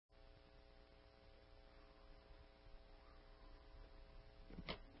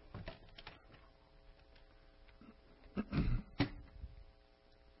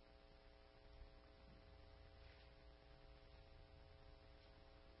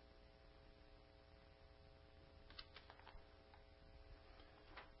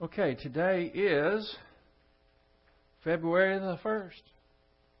Okay, today is February the 1st,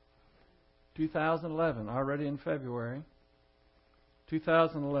 2011. Already in February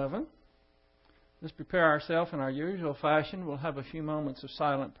 2011. Let's prepare ourselves in our usual fashion. We'll have a few moments of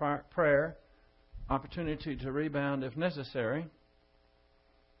silent prayer, opportunity to rebound if necessary.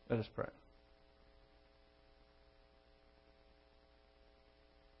 Let us pray.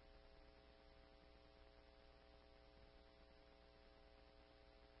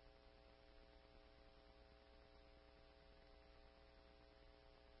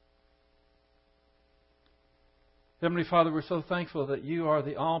 Heavenly Father, we're so thankful that you are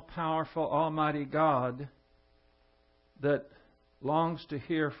the all-powerful, almighty God that longs to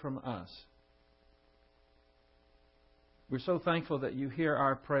hear from us. We're so thankful that you hear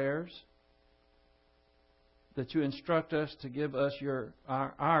our prayers, that you instruct us to give us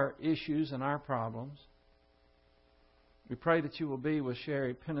our issues and our problems. We pray that you will be with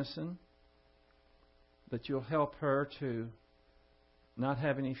Sherry Pennison, that you'll help her to not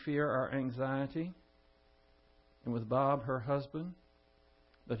have any fear or anxiety, and with Bob, her husband,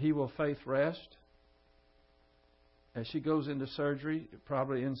 that he will faith rest as she goes into surgery,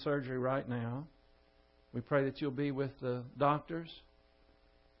 probably in surgery right now. We pray that you'll be with the doctors,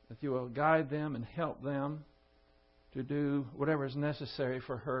 that you will guide them and help them to do whatever is necessary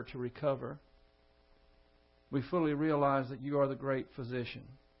for her to recover. We fully realize that you are the great physician,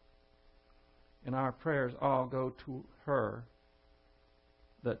 and our prayers all go to her,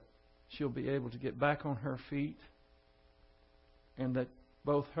 that she'll be able to get back on her feet, and that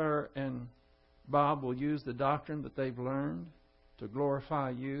both her and Bob will use the doctrine that they've learned to glorify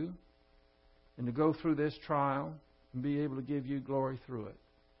you and to go through this trial and be able to give you glory through it.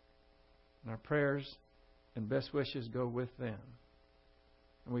 And our prayers and best wishes go with them.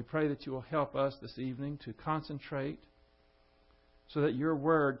 And we pray that you will help us this evening to concentrate so that your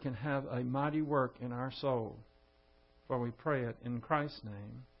word can have a mighty work in our soul. For we pray it in Christ's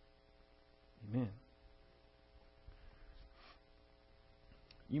name. Amen.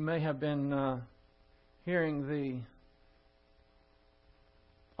 You may have been hearing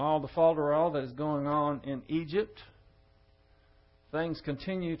all the falderall that is going on in Egypt. Things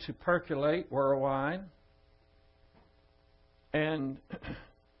continue to percolate worldwide. And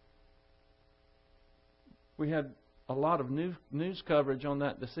we had a lot of news coverage on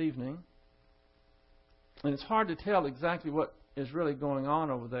that this evening. And it's hard to tell exactly what is really going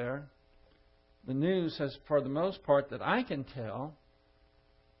on over there. The news has, for the most part that I can tell,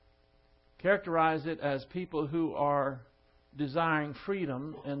 characterize it as people who are desiring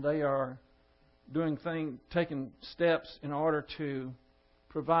freedom, and they are taking steps in order to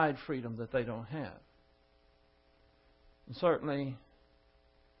provide freedom that they don't have. And certainly,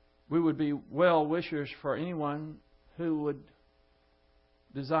 we would be well wishers for anyone who would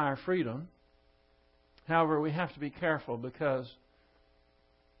desire freedom. However, we have to be careful, because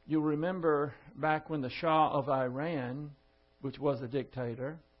you'll remember back when the Shah of Iran, which was a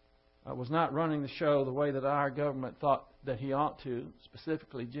dictator, was not running the show the way that our government thought that he ought to,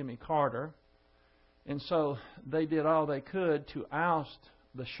 specifically Jimmy Carter. And so they did all they could to oust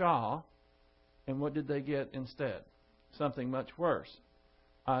the Shah. And what did they get instead? Something much worse.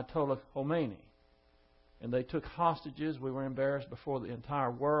 Ayatollah Khomeini. And they took hostages. We were embarrassed before the entire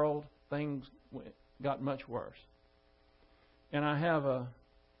world. Things got much worse. And I have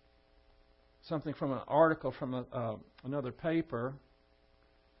something from an article from another paper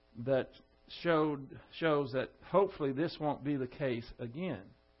that shows that hopefully this won't be the case again.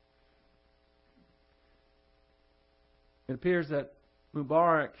 It appears that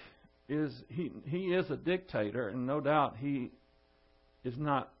Mubarak is a dictator, and no doubt he is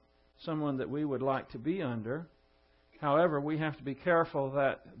not someone that we would like to be under. However, we have to be careful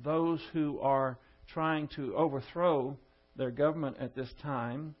that those who are trying to overthrow their government at this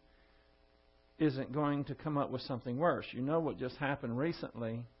time isn't going to come up with something worse. You know what just happened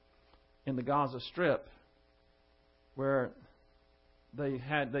recently in the Gaza Strip, where they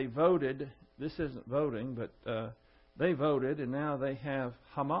voted. This isn't voting, but they voted, and now they have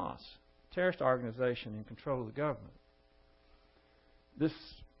Hamas, a terrorist organization, in control of the government. This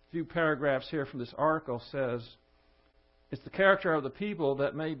few paragraphs here from this article says, it's the character of the people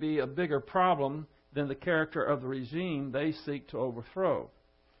that may be a bigger problem than the character of the regime they seek to overthrow.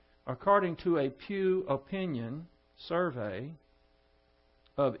 According to a Pew Opinion survey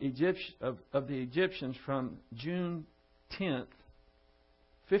of the Egyptians from June 10th,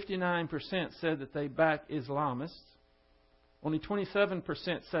 59% said that they back Islamists. Only 27%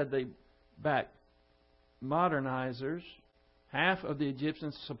 said they back modernizers. Half of the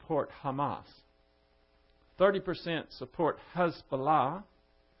Egyptians support Hamas. 30% support Hezbollah.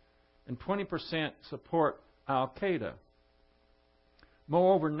 and 20% support Al-Qaeda.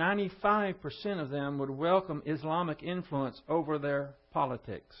 Moreover, 95% of them would welcome Islamic influence over their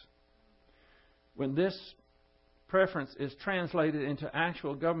politics. When this preference is translated into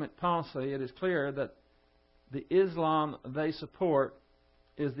actual government policy, it is clear that the Islam they support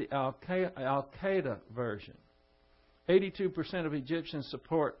is the Al-Qaeda version. 82% of Egyptians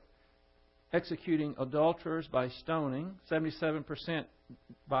support executing adulterers by stoning, 77%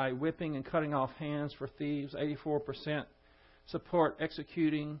 by whipping and cutting off hands for thieves, 84% support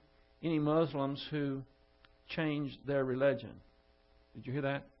executing any Muslims who change their religion. Did you hear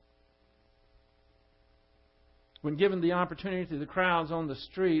that? When given the opportunity, the crowds on the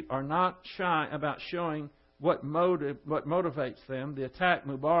street are not shy about showing what motivates them. They attacked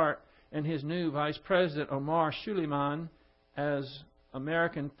Mubarak and his new Vice President Omar Suleiman as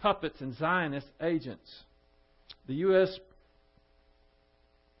American puppets and Zionist agents. The U.S.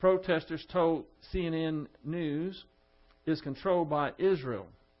 protesters told CNN News is controlled by Israel.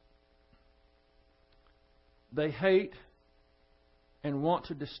 They hate and want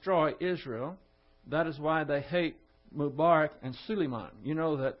to destroy Israel. That is why they hate Mubarak and Suleiman. You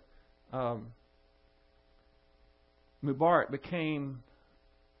know that Mubarak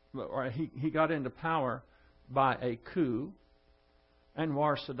he got into power by a coup.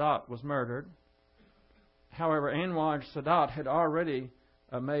 Anwar Sadat was murdered. However, Anwar Sadat had already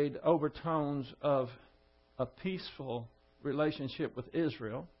made overtones of a peaceful relationship with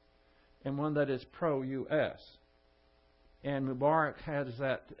Israel and one that is pro-U.S. And Mubarak has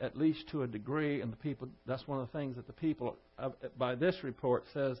that at least to a degree, and the people, that's one of the things that the people, by this report,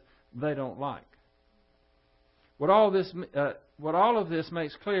 says they don't like. What all of this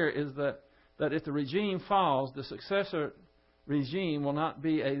makes clear is that if the regime falls, the successor regime will not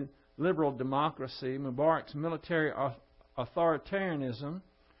be a liberal democracy. Mubarak's military authoritarianism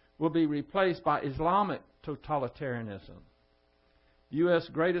will be replaced by Islamic totalitarianism. The U.S.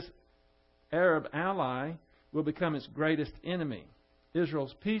 greatest Arab ally will become its greatest enemy.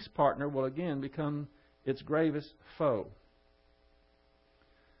 Israel's peace partner will again become its gravest foe.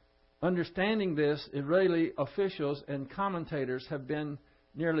 Understanding this, Israeli officials and commentators have been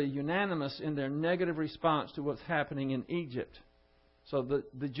nearly unanimous in their negative response to what's happening in Egypt. So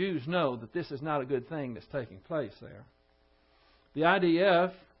the Jews know that this is not a good thing that's taking place there. The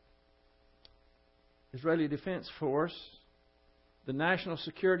IDF, Israeli Defense Force, the National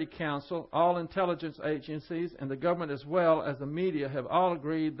Security Council, all intelligence agencies, and the government as well as the media have all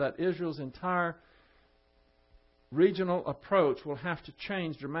agreed that Israel's entire regional approach will have to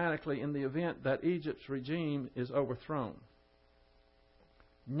change dramatically in the event that Egypt's regime is overthrown.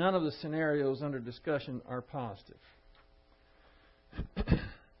 None of the scenarios under discussion are positive.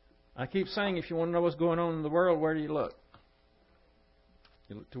 I keep saying, if you want to know what's going on in the world, where do you look?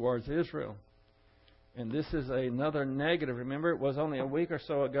 You look towards Israel. And this is another negative. Remember, it was only a week or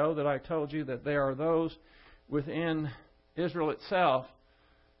so ago that I told you that there are those within Israel itself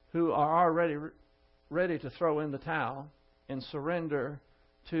who are already ready to throw in the towel and surrender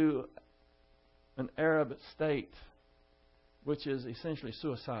to an Arab state, which is essentially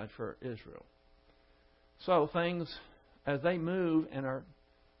suicide for Israel. So things, as they move and are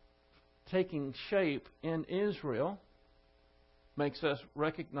taking shape in Israel, makes us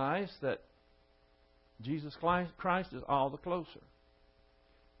recognize that Jesus Christ is all the closer.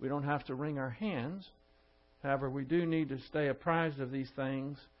 We don't have to wring our hands. However, we do need to stay apprised of these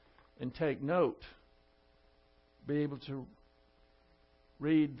things and take note. Be able to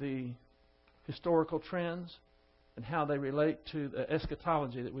read the historical trends and how they relate to the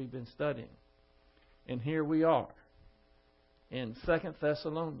eschatology that we've been studying. And here we are in 2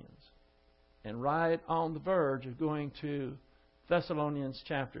 Thessalonians, and right on the verge of going to Thessalonians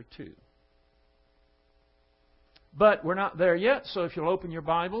chapter 2. But we're not there yet, so if you'll open your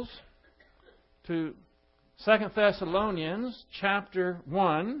Bibles to 2 Thessalonians chapter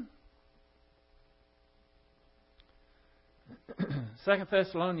 1. 2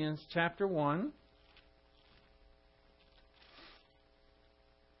 Thessalonians chapter 1.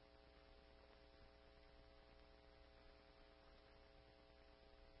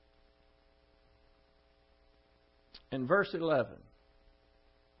 And verse 11.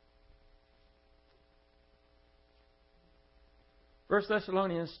 First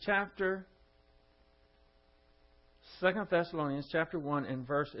Thessalonians chapter 2 Thessalonians chapter 1 and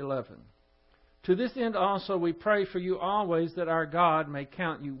verse 11. To this end also we pray for you always, that our God may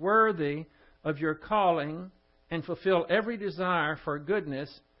count you worthy of your calling and fulfill every desire for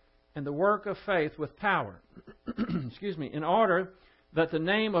goodness and the work of faith with power. In order that the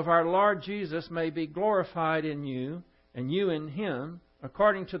name of our Lord Jesus may be glorified in you, and you in Him,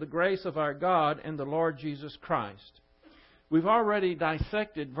 according to the grace of our God and the Lord Jesus Christ. We've already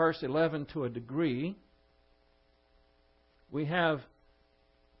dissected verse 11 to a degree. We have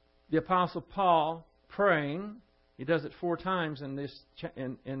the Apostle Paul praying. He does it 4 times in this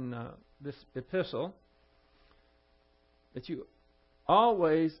this epistle. That you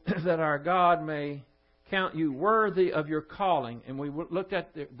always, that our God may count you worthy of your calling. And we looked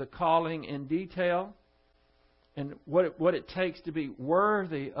at the calling in detail and what it takes to be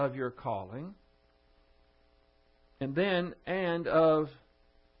worthy of your calling. And then, and of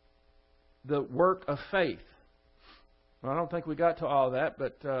the work of faith. Well, I don't think we got to all that,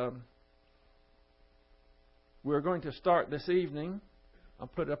 but we're going to start this evening. I'll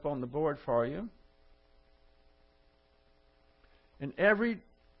put it up on the board for you. And every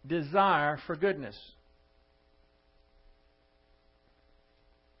desire for goodness.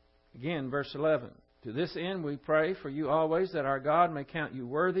 Again, verse 11. To this end we pray for you always, that our God may count you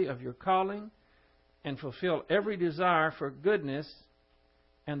worthy of your calling, and fulfill every desire for goodness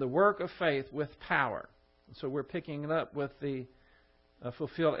and the work of faith with power. So we're picking it up with the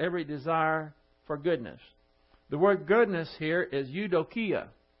fulfill every desire for goodness. The word goodness here is eudokia,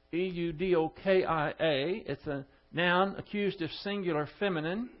 E-U-D-O-K-I-A. It's a noun, accusative singular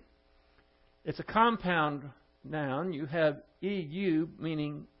feminine. It's a compound noun. You have EU,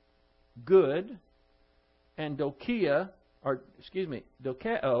 meaning good, and dokeo,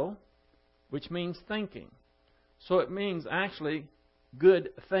 which means thinking. So it means actually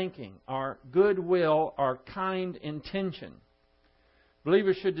good thinking, or goodwill, or kind intention.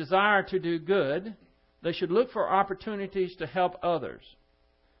 Believers should desire to do good. They should look for opportunities to help others.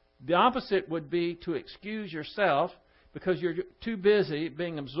 The opposite would be to excuse yourself because you're too busy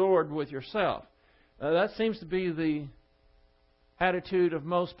being absorbed with yourself. That seems to be the attitude of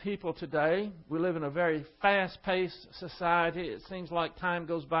most people today. We live in a very fast-paced society. It seems like time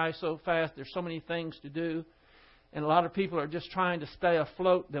goes by so fast. There's so many things to do. And a lot of people are just trying to stay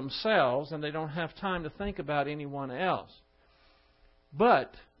afloat themselves, and they don't have time to think about anyone else.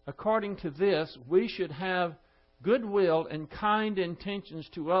 But, according to this, we should have goodwill and kind intentions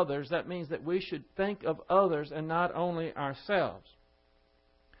to others. That means that we should think of others and not only ourselves.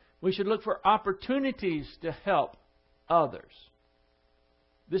 We should look for opportunities to help others.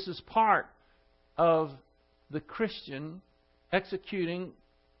 This is part of the Christian executing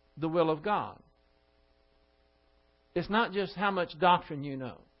the will of God. It's not just how much doctrine you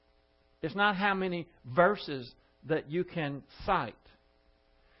know. It's not how many verses that you can cite.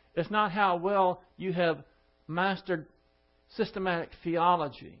 It's not how well you have mastered systematic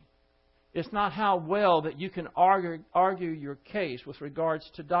theology. It's not how well that you can argue your case with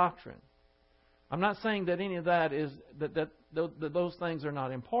regards to doctrine. I'm not saying that any of that is that those things are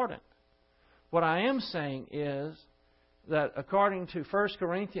not important. What I am saying is that according to 1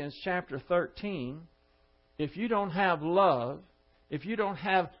 Corinthians chapter 13, if you don't have love, if you don't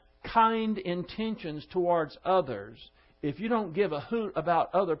have kind intentions towards others, if you don't give a hoot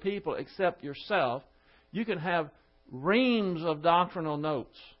about other people except yourself, you can have reams of doctrinal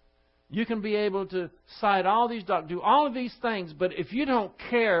notes. You can be able to cite all these do all of these things, but if you don't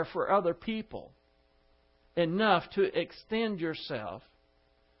care for other people enough to extend yourself,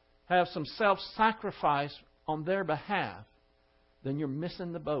 have some self-sacrifice on their behalf, then you're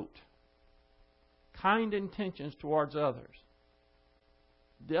missing the boat. Kind intentions towards others.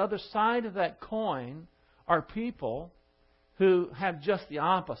 The other side of that coin are people who have just the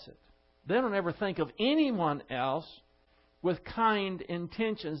opposite. They don't ever think of anyone else with kind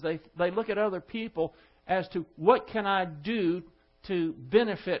intentions. They look at other people as to what can I do to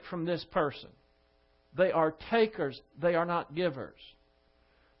benefit from this person. They are takers. They are not givers.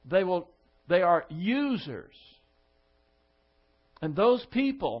 They are users. And those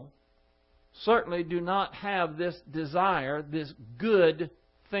people certainly do not have this desire, this good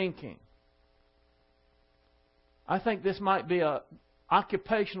thinking. I think this might be an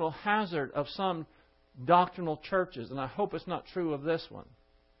occupational hazard of some doctrinal churches, and I hope it's not true of this one,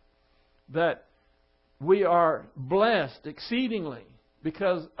 that we are blessed exceedingly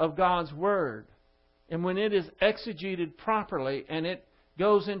because of God's Word. And when it is exegeted properly and it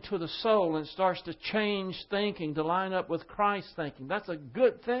goes into the soul and starts to change thinking to line up with Christ's thinking, that's a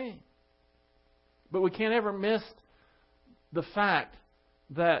good thing. But we can't ever miss the fact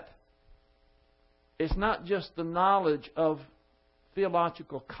that it's not just the knowledge of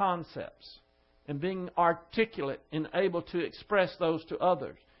theological concepts and being articulate and able to express those to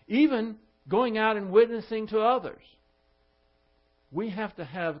others. Even going out and witnessing to others. We have to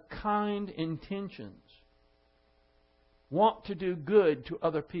have kind intentions. Want to do good to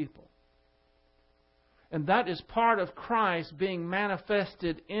other people. And that is part of Christ being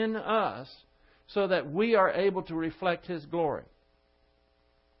manifested in us so that we are able to reflect His glory.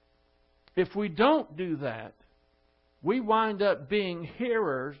 If we don't do that, we wind up being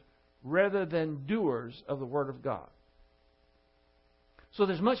hearers rather than doers of the Word of God. So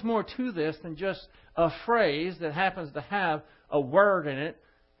there's much more to this than just a phrase that happens to have a word in it.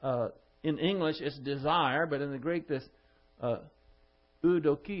 In English, it's desire, but in the Greek, this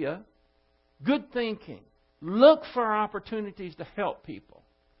eudokia. Good thinking. Look for opportunities to help people.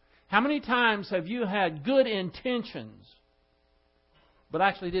 How many times have you had good intentions, but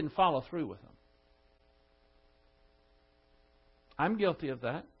actually didn't follow through with them? I'm guilty of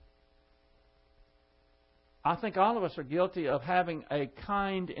that. I think all of us are guilty of having a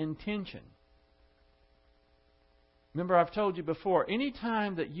kind intention. Remember, I've told you before, any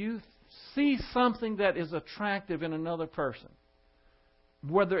time that you see something that is attractive in another person,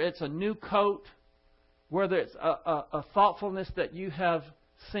 whether it's a new coat, whether it's a thoughtfulness that you have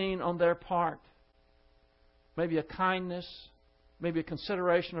seen on their part, maybe a kindness, maybe a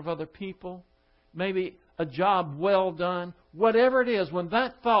consideration of other people, maybe a job well done, whatever it is, when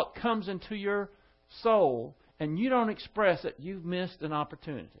that thought comes into your soul and you don't express it, you've missed an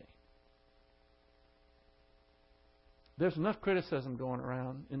opportunity. There's enough criticism going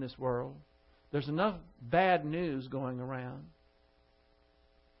around in this world. There's enough bad news going around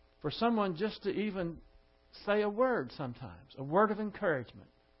for someone just to even say a word sometimes, a word of encouragement,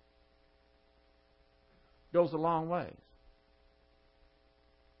 goes a long ways.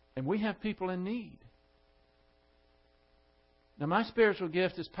 And we have people in need. Now, my spiritual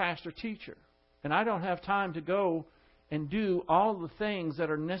gift is pastor-teacher, and I don't have time to go and do all the things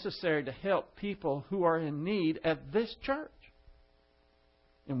that are necessary to help people who are in need at this church.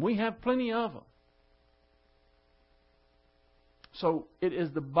 And we have plenty of them. So it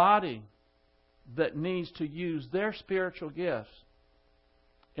is the body that needs to use their spiritual gifts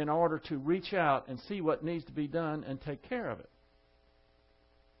in order to reach out and see what needs to be done and take care of it.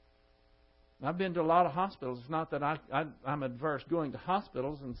 I've been to a lot of hospitals. It's not that I'm adverse going to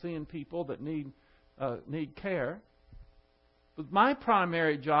hospitals and seeing people that need care. But my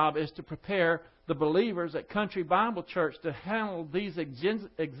primary job is to prepare the believers at Country Bible Church to handle these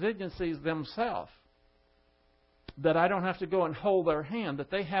exigencies themselves. That I don't have to go and hold their hand,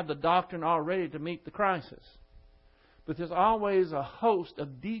 that they have the doctrine all ready to meet the crisis. But there's always a host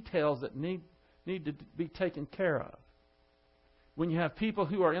of details that need to be taken care of. When you have people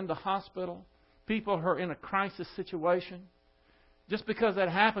who are in the hospital, people who are in a crisis situation, just because that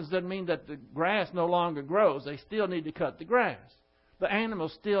happens doesn't mean that the grass no longer grows. They still need to cut the grass. The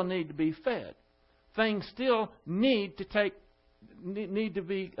animals still need to be fed. Things still need to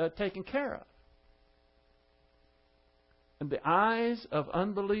be taken care of. And the eyes of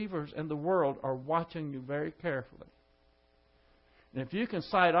unbelievers and the world are watching you very carefully. And if you can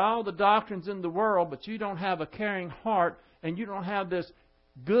cite all the doctrines in the world, but you don't have a caring heart, and you don't have this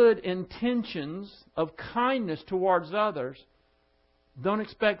good intentions of kindness towards others, don't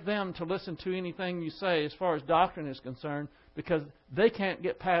expect them to listen to anything you say as far as doctrine is concerned, because they can't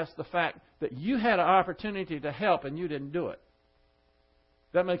get past the fact that you had an opportunity to help and you didn't do it.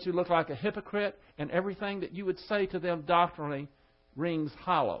 That makes you look like a hypocrite, and everything that you would say to them doctrinally rings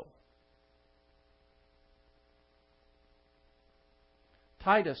hollow.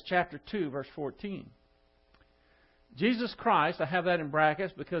 Titus chapter 2, verse 14. Jesus Christ, I have that in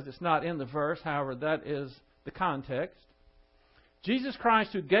brackets because it's not in the verse, however, that is the context. Jesus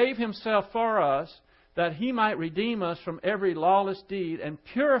Christ, who gave Himself for us, that He might redeem us from every lawless deed and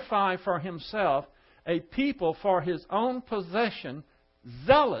purify for Himself a people for His own possession,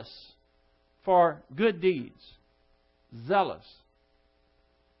 zealous for good deeds. Zealous.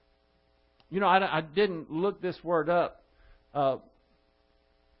 You know, I didn't look this word up.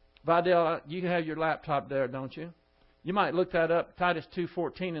 Vidal, you have your laptop there, don't you? You might look that up, Titus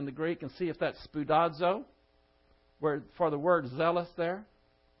 2:14 in the Greek, and see if that's spoudazo, where for the word zealous there.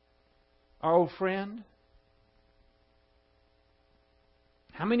 Our old friend.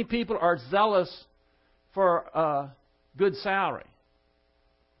 How many people are zealous for a good salary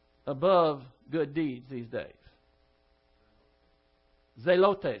above good deeds these days?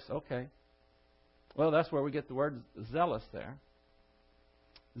 Zelotes, okay. Well, that's where we get the word zealous there.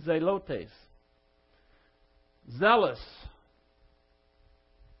 Zelotes. Zealous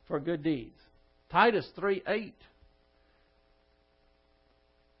for good deeds. Titus 3:8.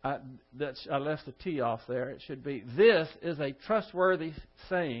 I left the T off there. It should be, this is a trustworthy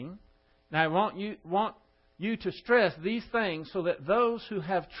saying. Now I want you to stress these things so that those who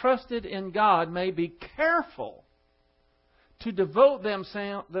have trusted in God may be careful to devote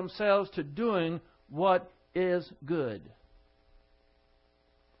themselves to doing what is good.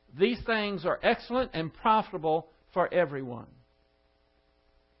 These things are excellent and profitable for everyone.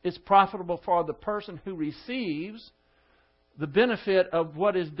 It's profitable for the person who receives the benefit of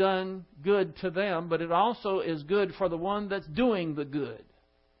what is done good to them, but it also is good for the one that's doing the good.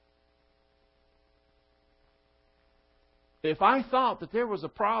 If I thought that there was a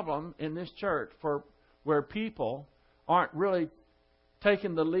problem in this church for where people aren't really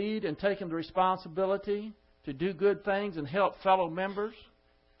taking the lead and taking the responsibility to do good things and help fellow members,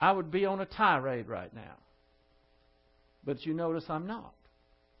 I would be on a tirade right now. But you notice I'm not.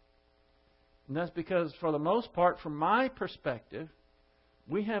 And that's because, for the most part, from my perspective,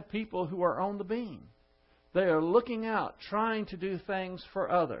 we have people who are on the beam. They are looking out, trying to do things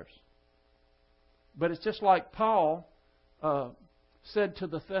for others. But it's just like Paul said to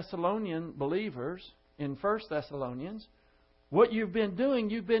the Thessalonian believers in 1 Thessalonians, what you've been doing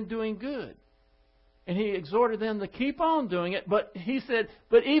good. And he exhorted them to keep on doing it, but he said,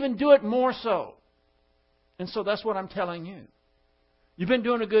 but even do it more so. And so that's what I'm telling you. You've been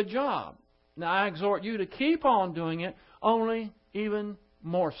doing a good job. Now I exhort you to keep on doing it, only even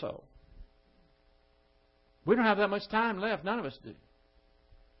more so. We don't have that much time left. None of us do.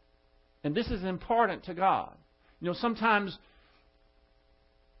 And this is important to God. You know, sometimes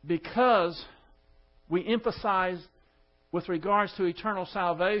because we emphasize with regards to eternal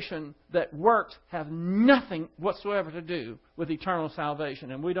salvation that works have nothing whatsoever to do with eternal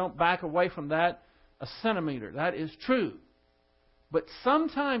salvation. And we don't back away from that a centimeter. That is true. But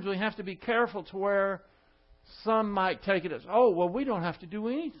sometimes we have to be careful to where some might take it as, oh, well, we don't have to do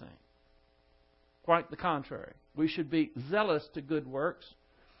anything. Quite the contrary. We should be zealous to good works.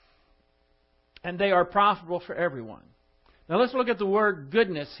 And they are profitable for everyone. Now let's look at the word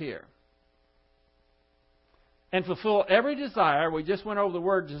goodness here. And fulfill every desire. We just went over the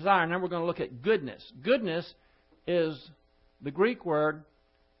word desire. Now we're going to look at goodness. Goodness is the Greek word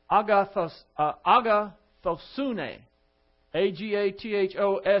agathosune. Agathosune. And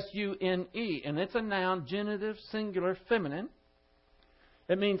it's a noun, genitive, singular, feminine.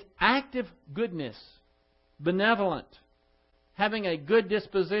 It means active goodness, benevolent, having a good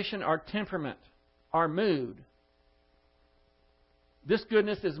disposition or temperament or mood. This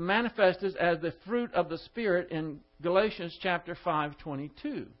goodness is manifested as the fruit of the Spirit in Galatians chapter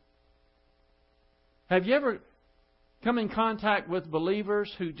 5:22. Have you ever come in contact with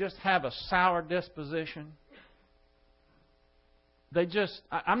believers who just have a sour disposition? They just,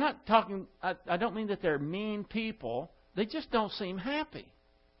 I'm not talking, I don't mean that they're mean people. They just don't seem happy.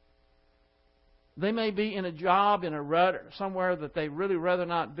 They may be in a job, in a rut, or somewhere that they really rather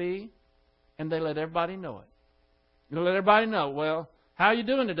not be, and they let everybody know it. You let everybody know, well, how are you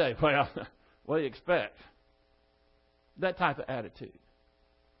doing today? Well, what do you expect? That type of attitude.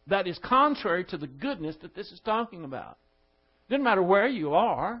 That is contrary to the goodness that this is talking about. It doesn't matter where you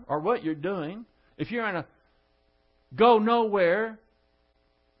are or what you're doing. If you're in a go-nowhere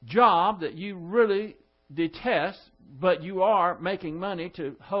job that you really detest, but you are making money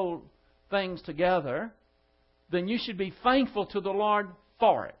to hold things together, then you should be thankful to the Lord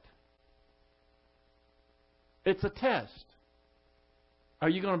for it. It's a test. Are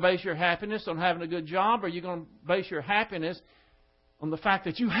you going to base your happiness on having a good job, or are you going to base your happiness on the fact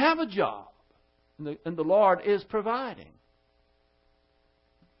that you have a job and the Lord is providing?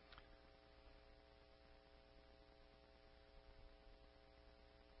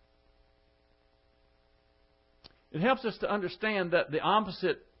 It helps us to understand that the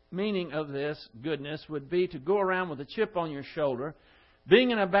opposite meaning of this goodness would be to go around with a chip on your shoulder,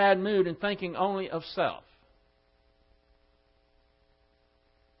 being in a bad mood and thinking only of self.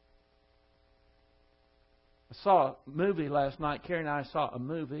 I saw a movie last night. Carrie and I saw a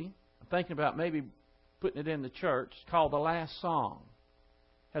movie. I'm thinking about maybe putting it in the church. It's called The Last Song.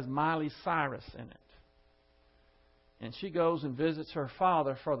 It has Miley Cyrus in it. And she goes and visits her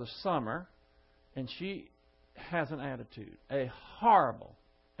father for the summer, and she has an attitude, a horrible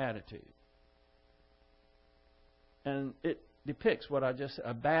attitude. And it depicts what I just said,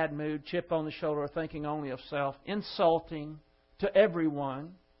 a bad mood, chip on the shoulder, thinking only of self, insulting to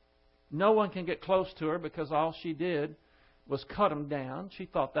everyone. No one can get close to her because all she did was cut them down. She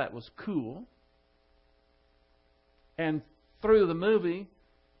thought that was cool. And through the movie,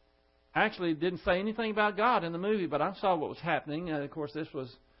 actually didn't say anything about God in the movie, but I saw what was happening. And of course, this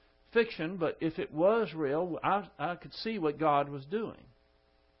was fiction, but if it was real, I could see what God was doing.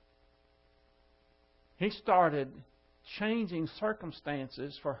 He started changing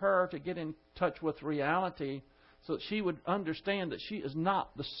circumstances for her to get in touch with reality so that she would understand that she is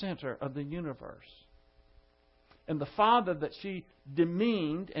not the center of the universe. And the father that she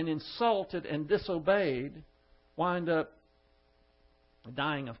demeaned and insulted and disobeyed wind up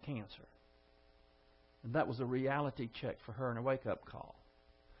dying of cancer. And that was a reality check for her and a wake-up call.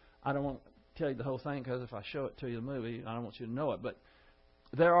 I don't want to tell you the whole thing because if I show it to you in the movie, I don't want you to know it. But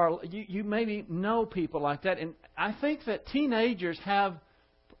there are you maybe know people like that. And I think that teenagers have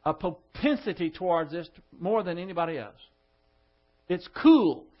a propensity towards this more than anybody else. It's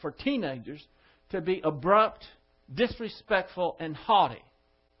cool for teenagers to be abrupt, disrespectful, and haughty.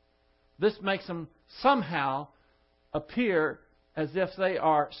 This makes them somehow appear as if they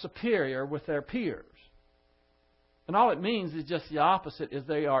are superior with their peers. And all it means is just the opposite, is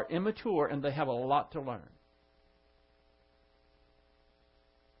they are immature and they have a lot to learn.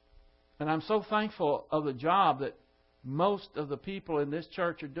 And I'm so thankful of the job that most of the people in this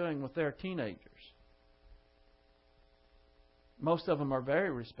church are doing with their teenagers. Most of them are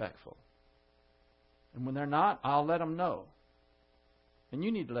very respectful. And when they're not, I'll let them know. And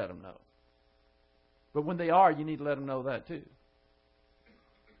you need to let them know. But when they are, you need to let them know that too.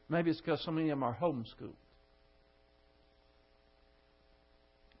 Maybe it's because so many of them are homeschooled.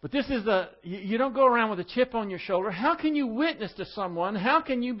 But this is you don't go around with a chip on your shoulder. How can you witness to someone? How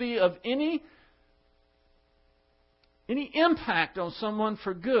can you be of any impact on someone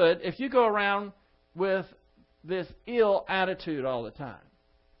for good if you go around with this ill attitude all the time?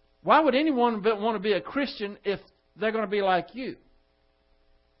 Why would anyone want to be a Christian if they're going to be like you?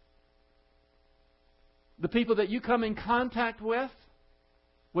 The people that you come in contact with,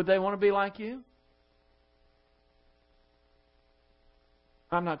 would they want to be like you?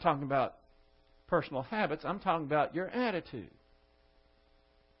 I'm not talking about personal habits. I'm talking about your attitude.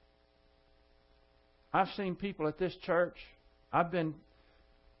 I've seen people at this church. I've been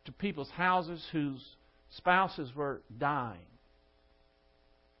to people's houses whose spouses were dying.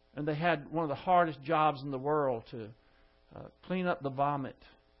 And they had one of the hardest jobs in the world to clean up the vomit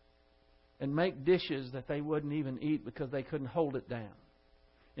and make dishes that they wouldn't even eat because they couldn't hold it down.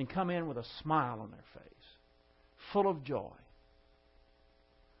 And come in with a smile on their face, full of joy.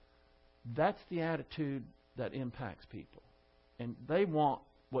 That's the attitude that impacts people. And they want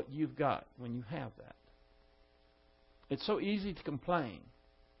what you've got when you have that. It's so easy to complain.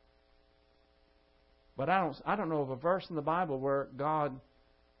 But I don't know of a verse in the Bible where God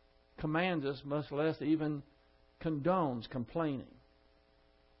commands us, much less even condones complaining.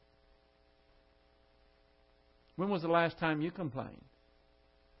 When was the last time you complained?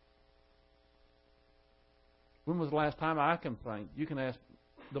 When was the last time I complained? You can ask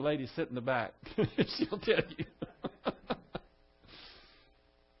the lady sitting in the back. She'll tell you.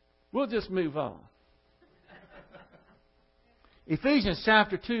 We'll just move on. Ephesians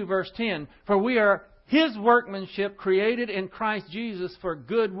chapter 2, verse 10. For we are His workmanship, created in Christ Jesus for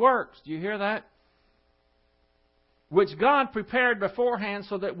good works. Do you hear that? Which God prepared beforehand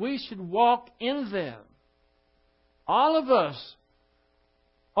so that we should walk in them. All of us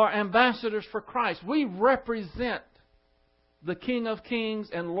are ambassadors for Christ. We represent the King of Kings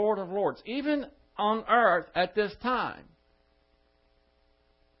and Lord of Lords, even on earth at this time.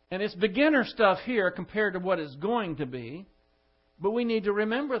 And it's beginner stuff here compared to what it's going to be. But we need to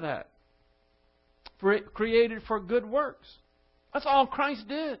remember that. For it created for good works. That's all Christ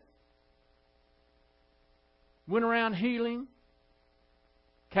did. Went around healing,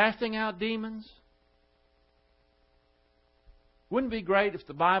 casting out demons. Wouldn't it be great if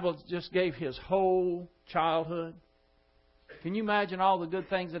the Bible just gave His whole childhood? Can you imagine all the good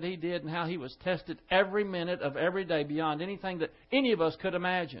things that He did and how He was tested every minute of every day beyond anything that any of us could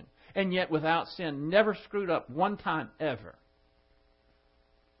imagine? And yet without sin, never screwed up one time ever.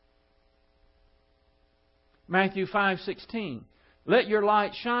 Matthew 5:16. Let your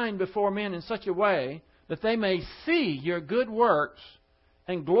light shine before men in such a way that they may see your good works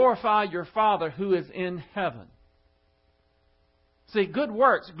and glorify your Father who is in heaven. See, good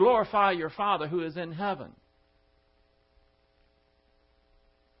works glorify your Father who is in heaven.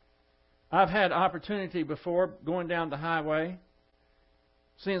 I've had opportunity before going down the highway,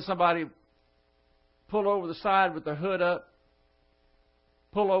 seeing somebody pull over the side with their hood up,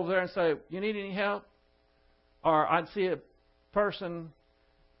 pull over there and say, "You need any help?" Or I'd see a person,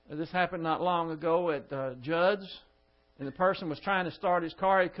 this happened not long ago at Judd's, and the person was trying to start his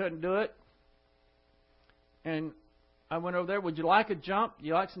car, he couldn't do it. And I went over there, "Would you like a jump?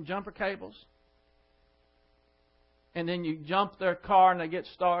 You like some jumper cables?" And then you jump their car and they get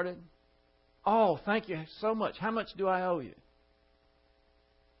started. "Oh, thank you so much. How much do I owe you?"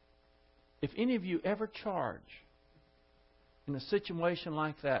 If any of you ever charge in a situation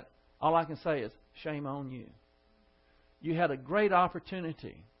like that, all I can say is, shame on you. You had a great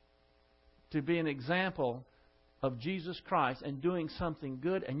opportunity to be an example of Jesus Christ and doing something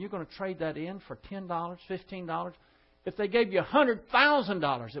good, and you're going to trade that in for $10, $15, if they gave you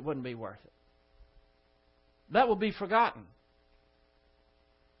 $100,000, it wouldn't be worth it. That will be forgotten.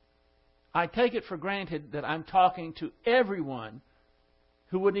 I take it for granted that I'm talking to everyone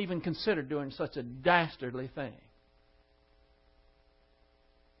who wouldn't even consider doing such a dastardly thing.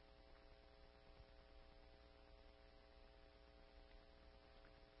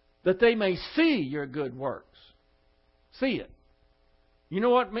 That they may see your good works. See it. You know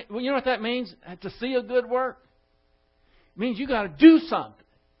what that means? To see a good work? It means you got to do something.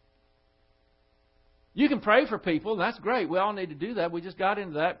 You can pray for people. That's great. We all need to do that. We just got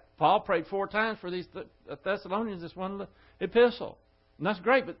into that. Paul prayed 4 times for these Thessalonians, this one epistle. And that's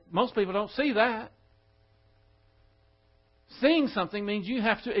great, but most people don't see that. Seeing something means you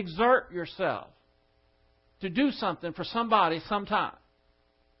have to exert yourself to do something for somebody sometime.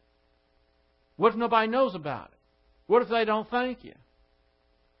 What if nobody knows about it? What if they don't thank you?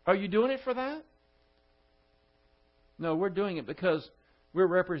 Are you doing it for that? No, we're doing it because we're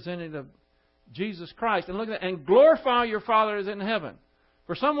representative of Jesus Christ. And look at that. And glorify your Father who is in heaven.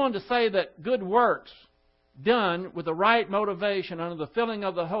 For someone to say that good works done with the right motivation under the filling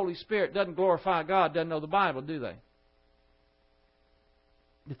of the Holy Spirit doesn't glorify God, doesn't know the Bible, do they?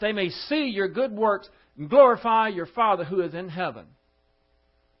 That they may see your good works and glorify your Father who is in heaven.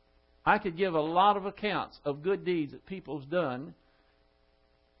 I could give a lot of accounts of good deeds that people's done.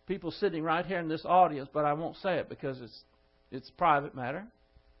 People sitting right here in this audience, but I won't say it because it's private matter.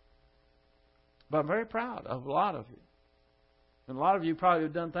 But I'm very proud of a lot of you. And a lot of you probably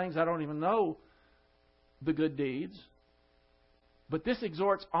have done things I don't even know the good deeds. But this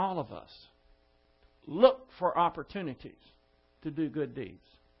exhorts all of us. Look for opportunities to do good deeds.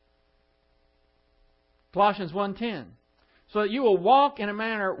 Colossians 1:10. So that you will walk in a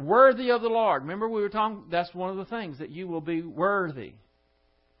manner worthy of the Lord. Remember we were talking, that's one of the things, that you will be worthy.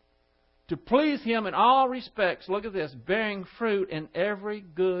 To please Him in all respects, look at this, bearing fruit in every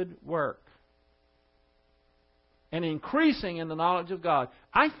good work. And increasing in the knowledge of God.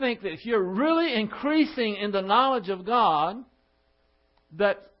 I think that if you're really increasing in the knowledge of God,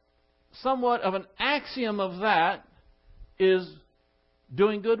 that somewhat of an axiom of that is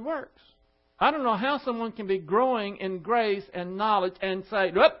doing good works. I don't know how someone can be growing in grace and knowledge and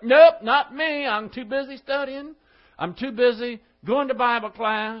say, nope, not me. I'm too busy studying. I'm too busy going to Bible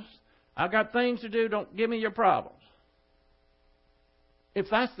class. I've got things to do. Don't give me your problems. If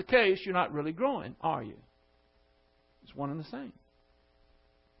that's the case, you're not really growing, are you? It's one and the same.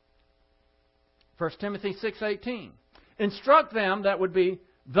 1 Timothy 6:18. Instruct them, that would be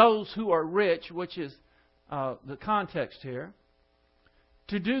those who are rich, which is the context here,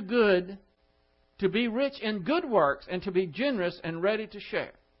 to do good, to be rich in good works, and to be generous and ready to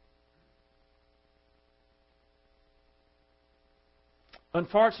share.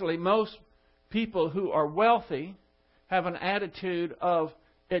 Unfortunately, most people who are wealthy have an attitude of,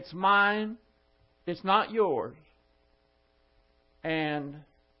 it's mine, it's not yours. And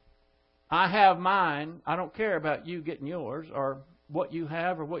I have mine. I don't care about you getting yours or what you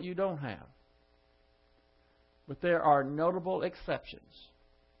have or what you don't have. But there are notable exceptions.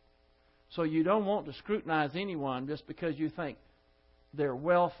 So you don't want to scrutinize anyone just because you think they're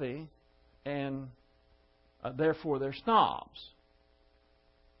wealthy and therefore they're snobs.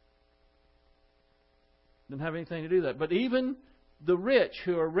 Doesn't have anything to do with that. But even the rich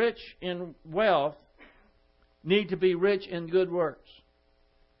who are rich in wealth need to be rich in good works.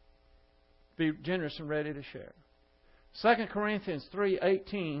 Be generous and ready to share. 2 Corinthians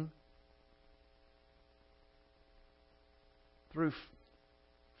 3:18 through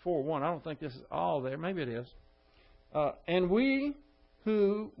 4:1. I don't think this is all there. Maybe it is. And we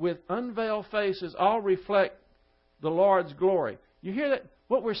who with unveiled faces all reflect the Lord's glory. You hear that?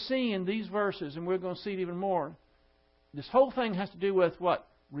 What we're seeing in these verses, and we're going to see it even more, this whole thing has to do with what?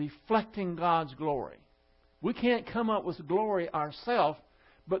 Reflecting God's glory. We can't come up with glory ourselves,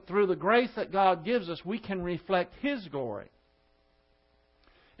 but through the grace that God gives us, we can reflect His glory.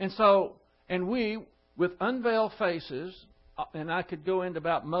 And we, with unveiled faces, and I could go into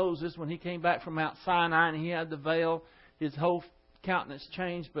about Moses when he came back from Mount Sinai and he had the veil, his whole countenance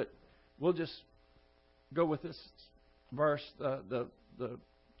changed, but we'll just go with this verse, the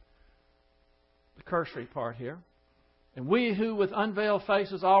cursory part here. And we who with unveiled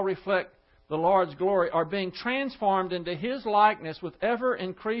faces all reflect the Lord's glory are being transformed into His likeness with ever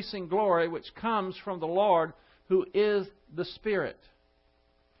increasing glory which comes from the Lord who is the Spirit.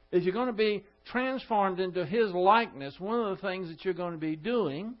 If you're going to be transformed into His likeness, one of the things that you're going to be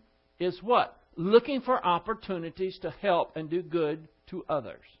doing is what? Looking for opportunities to help and do good to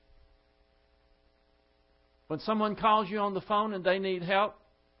others. When someone calls you on the phone and they need help,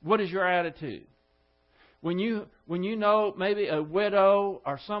 what is your attitude? When you know maybe a widow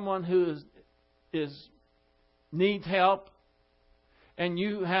or someone who needs help, and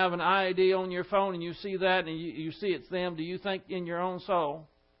you have an ID on your phone and you see that and you see it's them, do you think in your own soul,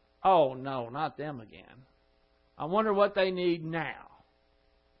 oh no, not them again? I wonder what they need now.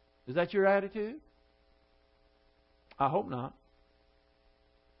 Is that your attitude? I hope not.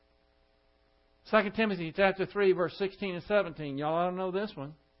 2 Timothy chapter 3, verse 16 and 17. Y'all ought to know this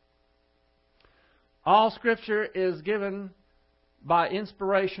one. All Scripture is given by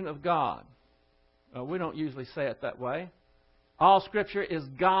inspiration of God. We don't usually say it that way. All Scripture is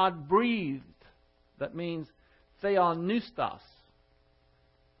God-breathed. That means theopneustos.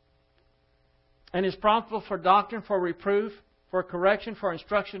 And is profitable for doctrine, for reproof, for correction, for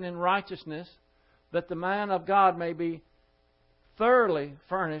instruction in righteousness, that the man of God may be thoroughly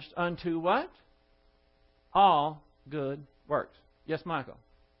furnished unto what? All good works. Yes, Michael.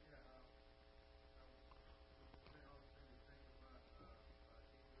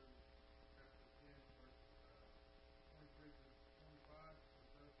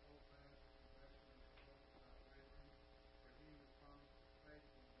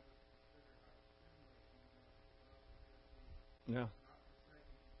 Yeah.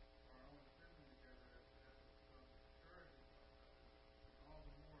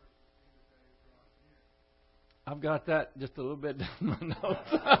 I've got that just a little bit in my notes.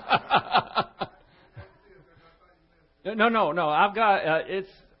 No. I've got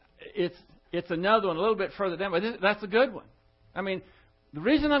it's another one a little bit further down, but that's a good one. I mean, the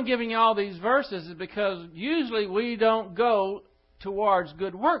reason I'm giving you all these verses is because usually we don't go towards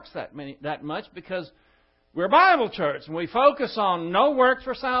good works that much because we're a Bible church and we focus on no works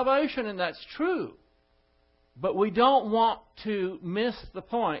for salvation, and that's true. But we don't want to miss the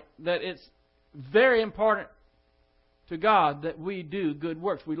point that it's very important to God that we do good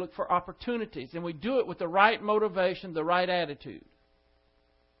works. We look for opportunities, and we do it with the right motivation, the right attitude.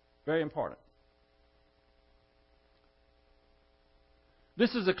 Very important.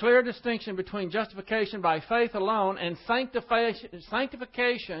 This is a clear distinction between justification by faith alone and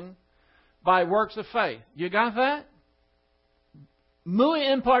sanctification by works of faith. You got that? Muy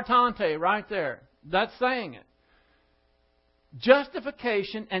importante right there. That's saying it.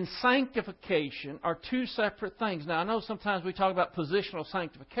 Justification and sanctification are two separate things. Now, I know sometimes we talk about positional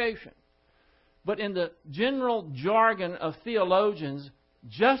sanctification, but in the general jargon of theologians,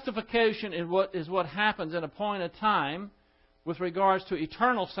 justification is what happens at a point of time with regards to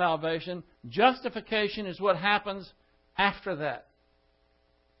eternal salvation. Justification is what happens after that.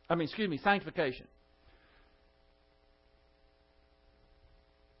 Sanctification.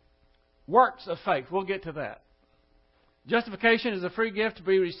 Works of faith. We'll get to that. Justification is a free gift to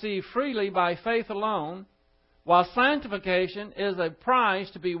be received freely by faith alone, while sanctification is a prize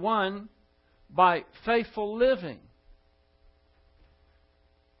to be won by faithful living.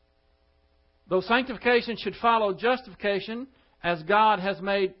 Though sanctification should follow justification, as God has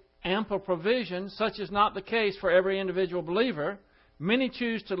made ample provision, such is not the case for every individual believer. Many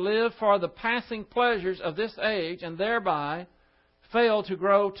choose to live for the passing pleasures of this age and thereby fail to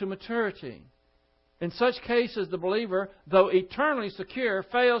grow to maturity. In such cases, the believer, though eternally secure,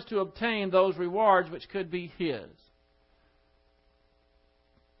 fails to obtain those rewards which could be his.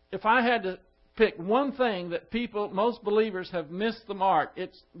 If I had to pick one thing that most believers have missed the mark,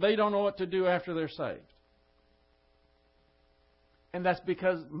 it's they don't know what to do after they're saved. And that's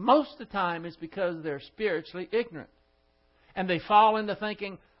because most of the time it's because they're spiritually ignorant. And they fall into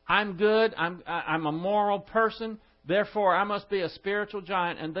thinking, I'm good, I'm a moral person, therefore I must be a spiritual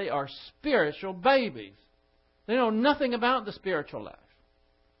giant. And they are spiritual babies. They know nothing about the spiritual life.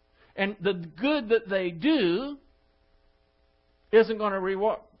 And the good that they do isn't going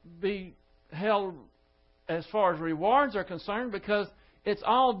to be held as far as rewards are concerned, because it's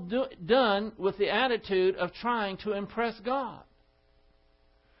all done with the attitude of trying to impress God.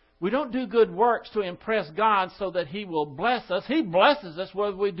 We don't do good works to impress God so that He will bless us. He blesses us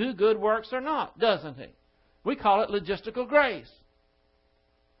whether we do good works or not, doesn't He? We call it logistical grace.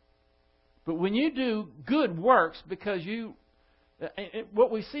 But when you do good works because what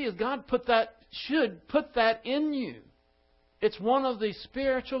we see is God should put that in you. It's one of the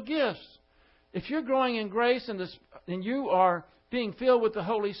spiritual gifts. If you're growing in grace and you are being filled with the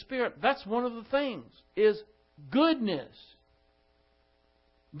Holy Spirit, that's one of the things, is goodness.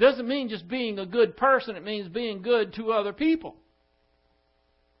 Doesn't mean just being a good person. It means being good to other people.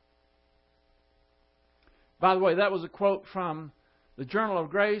 By the way, that was a quote from the Journal of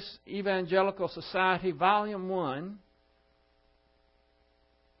Grace Evangelical Society, Volume 1.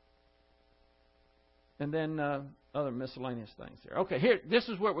 And then other miscellaneous things there. Okay, here, this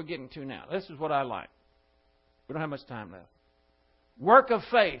is what we're getting to now. This is what I like. We don't have much time left. Work of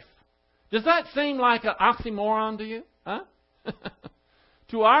faith. Does that seem like an oxymoron to you? Huh?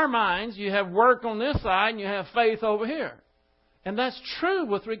 To our minds, you have work on this side and you have faith over here. And that's true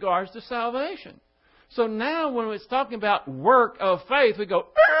with regards to salvation. So now when it's talking about work of faith, we go,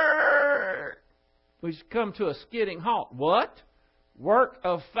 Arr! We come to a skidding halt. What? Work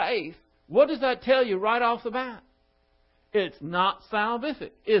of faith. What does that tell you right off the bat? It's not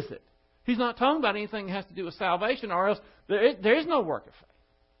salvific, is it? He's not talking about anything that has to do with salvation, or else there is no work of faith.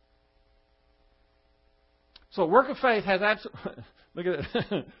 So work of faith has absolutely, look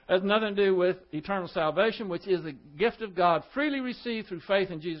at it, has nothing to do with eternal salvation, which is a gift of God freely received through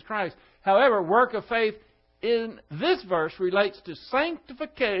faith in Jesus Christ. However, work of faith in this verse relates to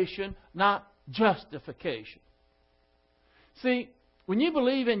sanctification, not justification. See, when you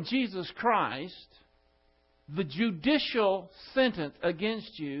believe in Jesus Christ, the judicial sentence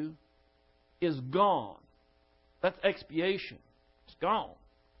against you is gone. That's expiation. It's gone.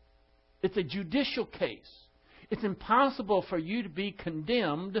 It's a judicial case. It's impossible for you to be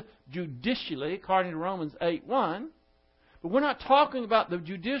condemned judicially, according to Romans 8:1. But we're not talking about the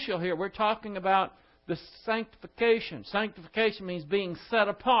judicial here. We're talking about the sanctification. Sanctification means being set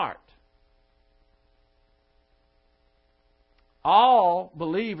apart. All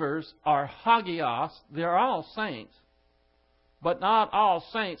believers are hagios. They're all saints. But not all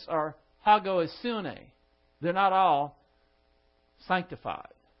saints are hagoisune. They're not all sanctified.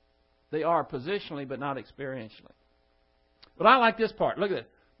 They are positionally, but not experientially. But I like this part. Look at it.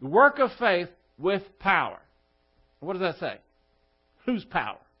 The work of faith with power. What does that say? Whose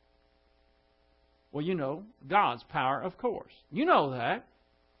power? Well, you know, God's power, of course. You know that.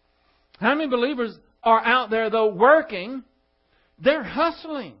 How many believers are out there, though, working? They're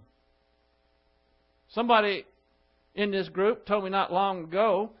hustling. Somebody in this group told me not long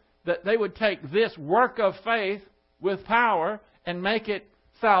ago that they would take this work of faith with power and make it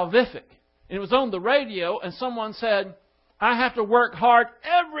salvific. And it was on the radio, and someone said, I have to work hard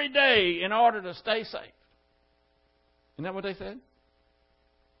every day in order to stay safe. Isn't that what they said?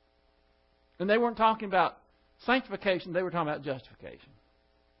 And they weren't talking about sanctification, they were talking about justification.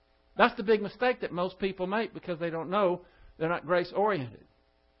 That's the big mistake that most people make because they don't know, they're not grace-oriented.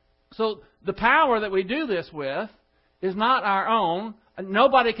 So the power that we do this with is not our own.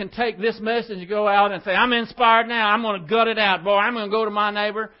 Nobody can take this message and go out and say, I'm inspired now, I'm going to gut it out. Boy, I'm going to go to my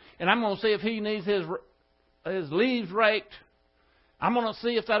neighbor and I'm going to see if he needs his leaves raked. I'm going to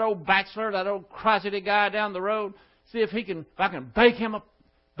see if that old bachelor, that old crotchety guy down the road, see if I can bake him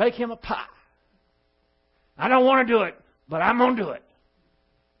a pie. I don't want to do it, but I'm going to do it.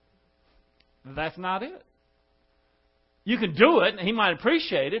 That's not it. You can do it, and he might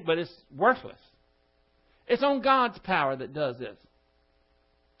appreciate it, but it's worthless. It's on God's power that does this.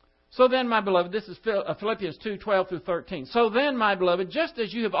 So then, my beloved, this is Philippians 2:12 through 13. So then, my beloved, just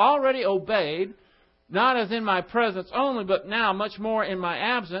as you have already obeyed, not as in my presence only, but now much more in my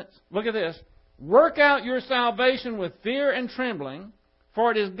absence, look at this, work out your salvation with fear and trembling,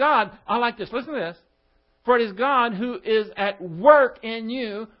 for it is God, I like this, listen to this, for it is God who is at work in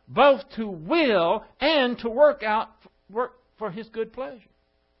you, both to will and to work for His good pleasure.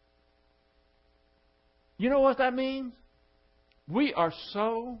 You know what that means? We are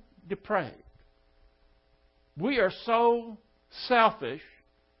so depraved. We are so selfish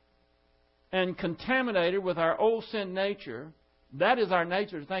and contaminated with our old sin nature. That is our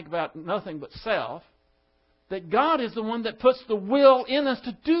nature, to think about nothing but self. That God is the one that puts the will in us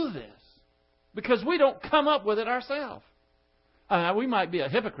to do this. Because we don't come up with it ourselves. We might be a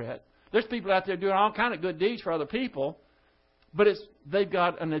hypocrite. There's people out there doing all kind of good deeds for other people. But they've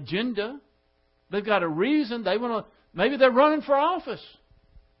got an agenda. They've got a reason. Maybe they're running for office.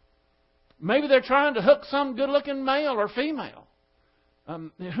 Maybe they're trying to hook some good-looking male or female.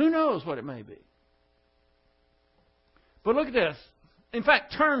 Who knows what it may be. But look at this. In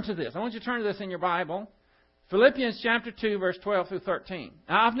fact, turn to this. I want you to turn to this in your Bible. Philippians chapter 2, verse 12 through 13.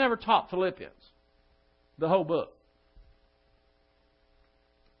 Now, I've never taught Philippians, the whole book.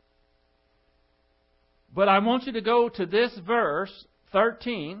 But I want you to go to this verse,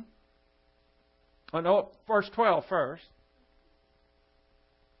 13. Verse 12 first.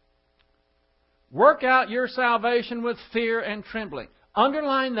 Work out your salvation with fear and trembling.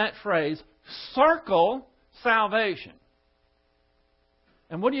 Underline that phrase, circle salvation.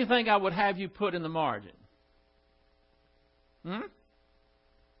 And what do you think I would have you put in the margin?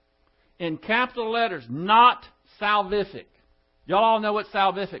 In capital letters, not salvific. Y'all all know what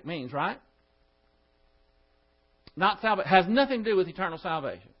salvific means, right? Not salvific. Has nothing to do with eternal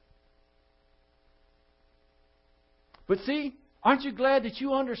salvation. But see, aren't you glad that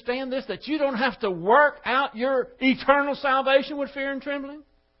you understand this, that you don't have to work out your eternal salvation with fear and trembling?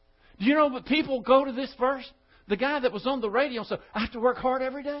 Do you know that people go to this verse? The guy that was on the radio said, I have to work hard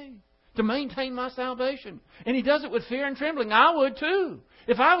every day to maintain my salvation. And he does it with fear and trembling. I would too.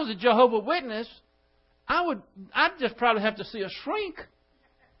 If I was a Jehovah's Witness, I'd just probably have to see a shrink.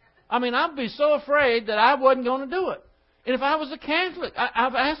 I mean, I'd be so afraid that I wasn't going to do it. And if I was a Catholic,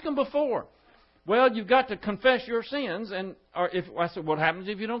 I've asked them before, well, you've got to confess your sins. And I said, what happens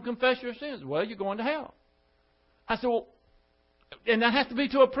if you don't confess your sins? Well, you're going to hell. I said, well, and that has to be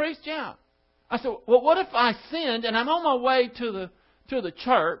to a priest? Yeah. I said, well, what if I sinned and I'm on my way to the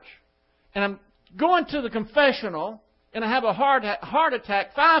church and I'm going to the confessional and I have a heart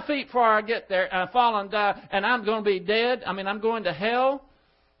attack 5 feet before I get there and I fall and die and I'm going to be dead? I mean, I'm going to hell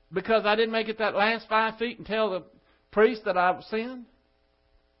because I didn't make it that last 5 feet and tell the priest that I've sinned?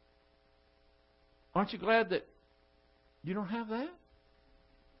 Aren't you glad that you don't have that?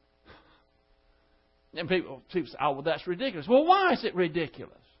 And people say, oh, well, that's ridiculous. Well, why is it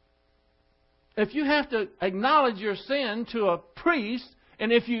ridiculous? If you have to acknowledge your sin to a priest,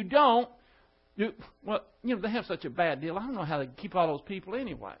 and if you don't, they have such a bad deal. I don't know how they keep all those people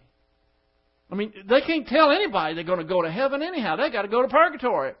anyway. I mean, they can't tell anybody they're going to go to heaven anyhow. They got to go to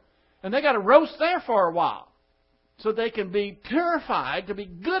purgatory. And they got to roast there for a while so they can be purified to be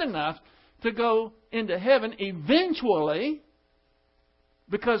good enough to go into heaven eventually,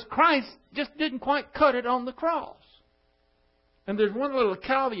 because Christ just didn't quite cut it on the cross. And there's one little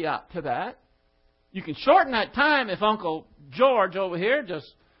caveat to that. You can shorten that time if Uncle George over here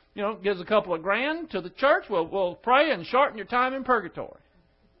just, gives a couple of grand to the church. We'll pray and shorten your time in purgatory.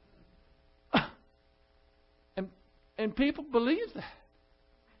 And people believe that.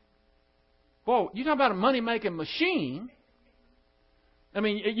 Boy, you talk about a money-making machine. I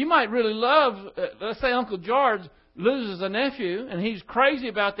mean, you might really love, let's say Uncle George loses a nephew, and he's crazy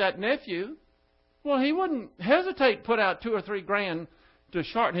about that nephew. Well, he wouldn't hesitate to put out 2 or 3 grand to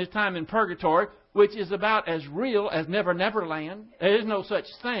shorten his time in purgatory, which is about as real as Never Never Land. There is no such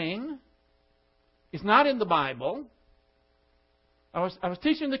thing. It's not in the Bible. I was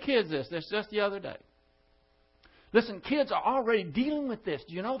teaching the kids this just the other day. Listen, kids are already dealing with this.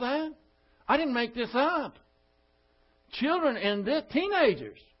 Do you know that? I didn't make this up. Children and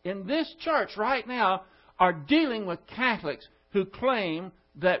teenagers in this church right now are dealing with Catholics who claim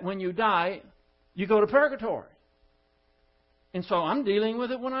that when you die, you go to purgatory. And so I'm dealing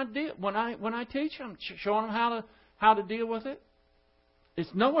with it when I teach them, showing them how to deal with it. It's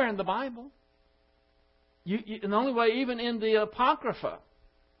nowhere in the Bible. And the only way, even in the Apocrypha,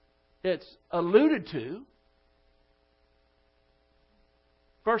 it's alluded to.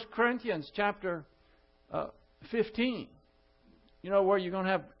 1 Corinthians chapter 15. Where you're going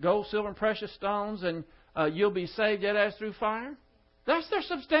to have gold, silver, and precious stones, and you'll be saved yet as through fire. That's their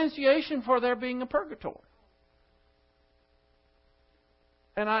substantiation for there being a purgatory.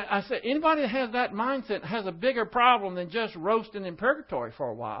 And I say, anybody that has that mindset has a bigger problem than just roasting in purgatory for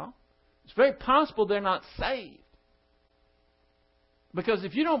a while. It's very possible they're not saved. Because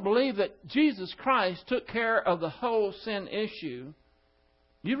if you don't believe that Jesus Christ took care of the whole sin issue,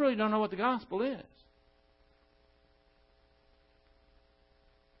 you really don't know what the gospel is.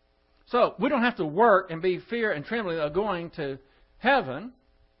 So, we don't have to work and be fear and trembling of going to heaven.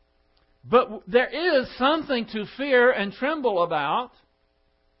 But there is something to fear and tremble about.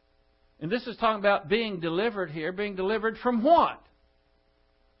 And this is talking about being delivered here. Being delivered from what?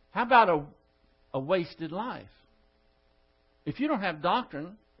 How about a wasted life? If you don't have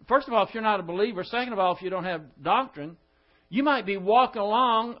doctrine, first of all, if you're not a believer, second of all, if you don't have doctrine, you might be walking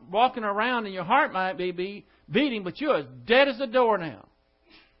around, and your heart might be beating, but you're as dead as a doornail.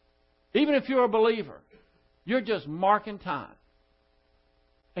 Even if you're a believer, you're just marking time.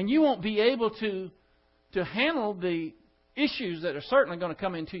 And you won't be able to handle the issues that are certainly going to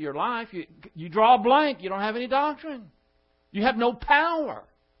come into your life. You draw a blank. You don't have any doctrine. You have no power.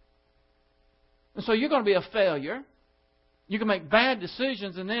 And so you're going to be a failure. You can make bad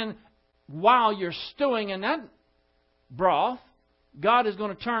decisions, and then while you're stewing in that broth, God is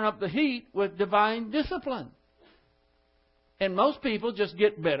going to turn up the heat with divine discipline. And most people just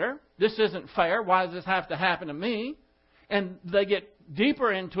get bitter. This isn't fair. Why does this have to happen to me? And they get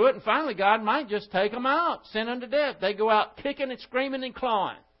deeper into it, and finally God might just take them out, send them to death. They go out kicking and screaming and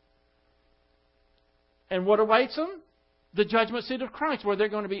clawing. And what awaits them? The judgment seat of Christ, where they're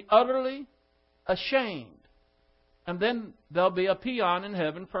going to be utterly ashamed. And then they'll be a peon in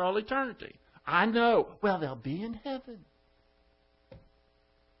heaven for all eternity. I know. Well, they'll be in heaven.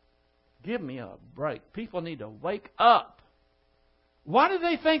 Give me a break. People need to wake up. Why do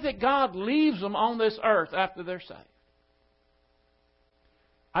they think that God leaves them on this earth after they're saved?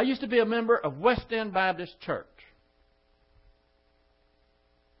 I used to be a member of West End Baptist Church.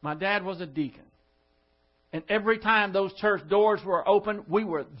 My dad was a deacon. And every time those church doors were open, we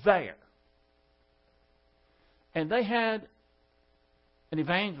were there. And they had an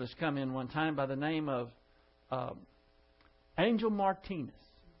evangelist come in one time by the name of Angel Martinez.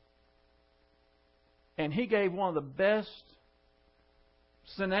 And he gave one of the best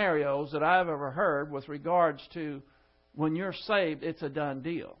scenarios that I've ever heard with regards to when you're saved, it's a done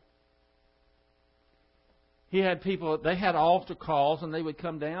deal. He had people, they had altar calls, and they would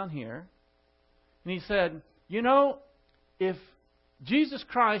come down here. And he said, you know, if Jesus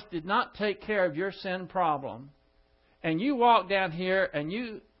Christ did not take care of your sin problem, and you walk down here and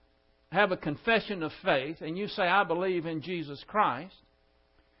you have a confession of faith, and you say, I believe in Jesus Christ,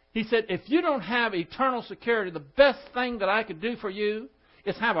 he said, if you don't have eternal security, the best thing that I could do for you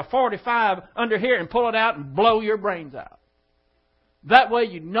is have a 45 under here and pull it out and blow your brains out. That way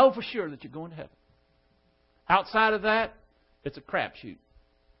you know for sure that you're going to heaven. Outside of that, it's a crapshoot.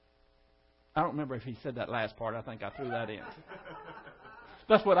 I don't remember if he said that last part. I think I threw that in.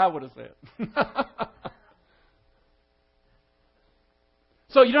 That's what I would have said.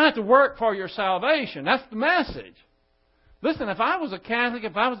 So you don't have to work for your salvation. That's the message. Listen, if I was a Catholic,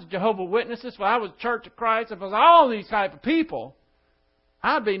 if I was a Jehovah's Witness, if I was a Church of Christ, if I was all these type of people,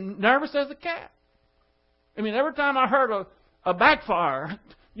 I'd be nervous as a cat. I mean, every time I heard a backfire,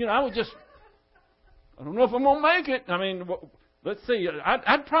 I would just, I don't know if I'm going to make it. I mean, let's see.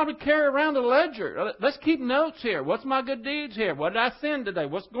 I'd probably carry around a ledger. Let's keep notes here. What's my good deeds here? What did I sin today?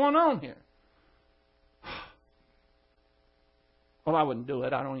 What's going on here? Well, I wouldn't do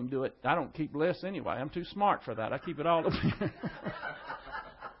it. I don't even do it. I don't keep lists anyway. I'm too smart for that. I keep it all up here.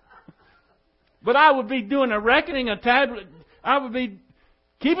 But I would be doing a reckoning, a tablet. I would be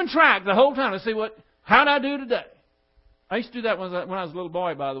keeping track the whole time to see how did I do today. I used to do that when I was a little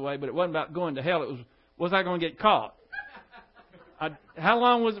boy, by the way, but it wasn't about going to hell. It was I going to get caught? How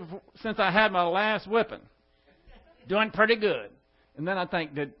long was it since I had my last whipping? Doing pretty good. And then I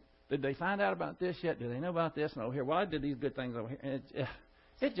think, did they find out about this yet? Do they know about this? And over here, well, I did these good things over here. And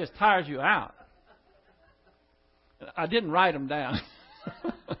it just tires you out. I didn't write them down.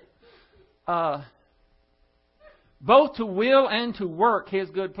 Both to will and to work His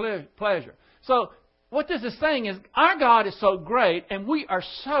good pleasure. So what this is saying is our God is so great and we are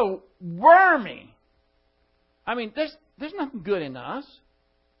so wormy. I mean, there's nothing good in us.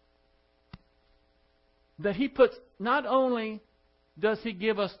 That He puts, not only does He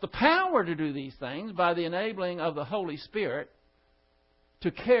give us the power to do these things by the enabling of the Holy Spirit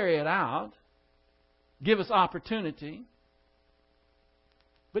to carry it out, give us opportunity,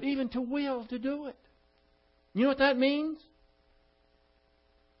 but even to will to do it. You know what that means?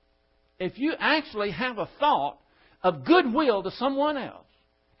 If you actually have a thought of goodwill to someone else,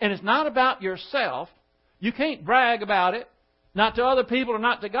 and it's not about yourself, you can't brag about it, not to other people or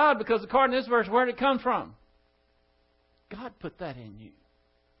not to God, because according to this verse, where did it come from? God put that in you.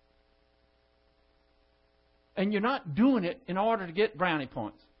 And you're not doing it in order to get brownie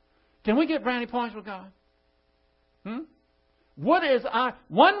points. Can we get brownie points with God? What is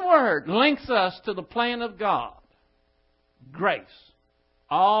one word links us to the plan of God. Grace.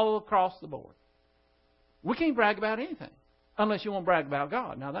 All across the board. We can't brag about anything. Unless you want to brag about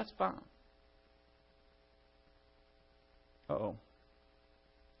God. Now that's fine. Uh-oh.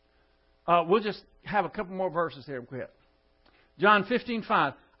 We'll just have a couple more verses here. John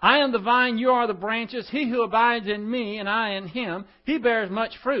 15:5. I am the vine, you are the branches. He who abides in me and I in him, he bears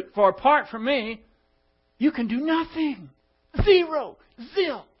much fruit. For apart from me, you can do nothing. Zero.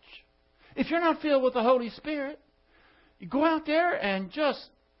 Zilch. If you're not filled with the Holy Spirit, you go out there and just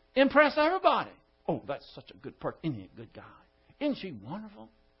impress everybody. Oh, that's such a good person. Isn't he a good guy? Isn't she wonderful?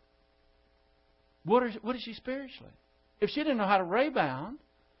 What is she spiritually? If she didn't know how to rebound,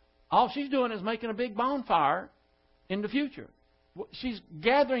 all she's doing is making a big bonfire in the future. She's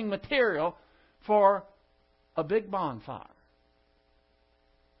gathering material for a big bonfire.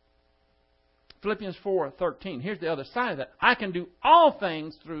 Philippians 4:13. Here's the other side of that. I can do all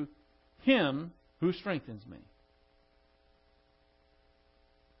things through Him who strengthens me.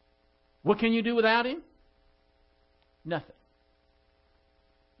 What can you do without Him? Nothing.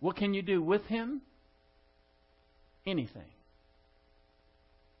 What can you do with Him? Anything.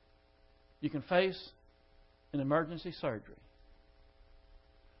 You can face an emergency surgery.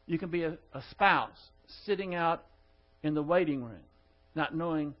 You can be a spouse sitting out in the waiting room, not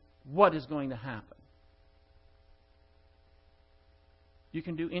knowing what is going to happen. You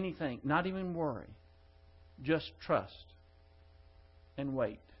can do anything, not even worry. Just trust and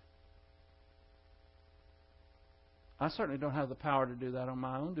wait. I certainly don't have the power to do that on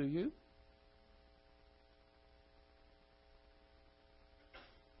my own, do you?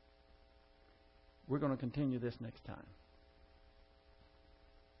 We're going to continue this next time.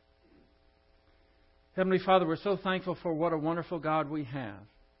 Heavenly Father, we're so thankful for what a wonderful God we have.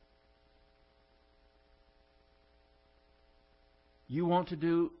 You want to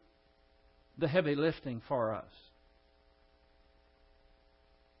do the heavy lifting for us.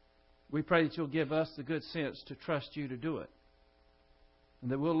 We pray that you'll give us the good sense to trust you to do it. And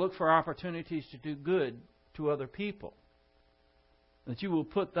that we'll look for opportunities to do good to other people. That you will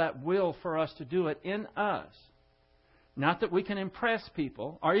put that will for us to do it in us. Not that we can impress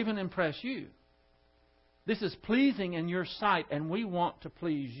people or even impress you. This is pleasing in your sight, and we want to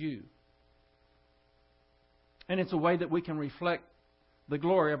please you. And it's a way that we can reflect the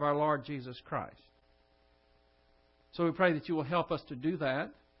glory of our Lord Jesus Christ. So we pray that you will help us to do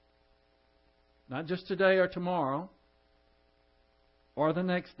that. Not just today or tomorrow or the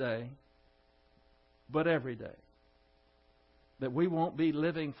next day, but every day. That we won't be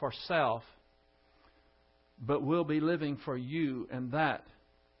living for self, but we'll be living for you, and that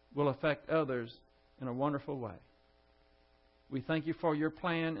will affect others in a wonderful way. We thank you for your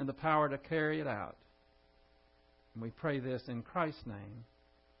plan and the power to carry it out. And we pray this in Christ's name.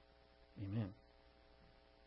 Amen.